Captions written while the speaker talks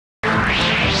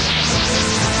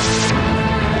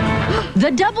The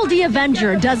Double D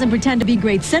Avenger doesn't pretend to be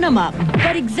great cinema,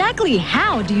 but exactly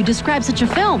how do you describe such a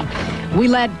film? We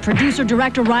let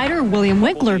producer-director-writer William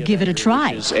Winkler give it a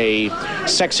try. It's a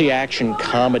sexy action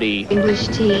comedy. English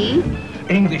tea?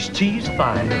 English tea's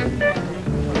fine.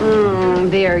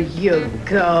 There you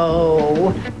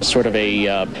go. Sort of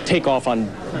a takeoff on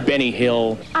Benny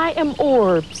Hill. I am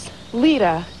Orbs,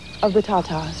 Lita of the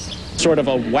Tatas. Sort of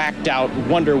a whacked-out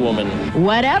Wonder Woman.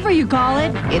 Whatever you call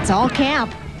it, it's all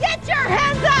camp. Get your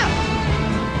hands up!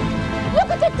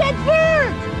 Look at the dead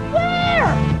bird!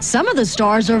 Where? Some of the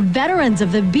stars are veterans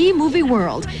of the B-movie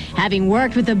world, having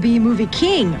worked with the B-movie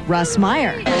king, Russ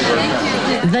Meyer.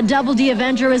 The Double D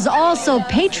Avenger is also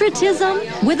patriotism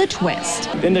with a twist.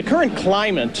 In the current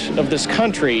climate of this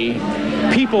country,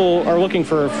 people are looking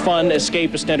for fun,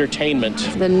 escapist entertainment.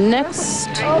 The next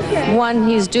one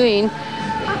he's doing,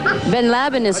 Ben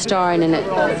Laban is starring in it.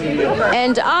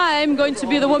 And I'm going to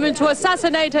be the woman to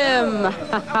assassinate him.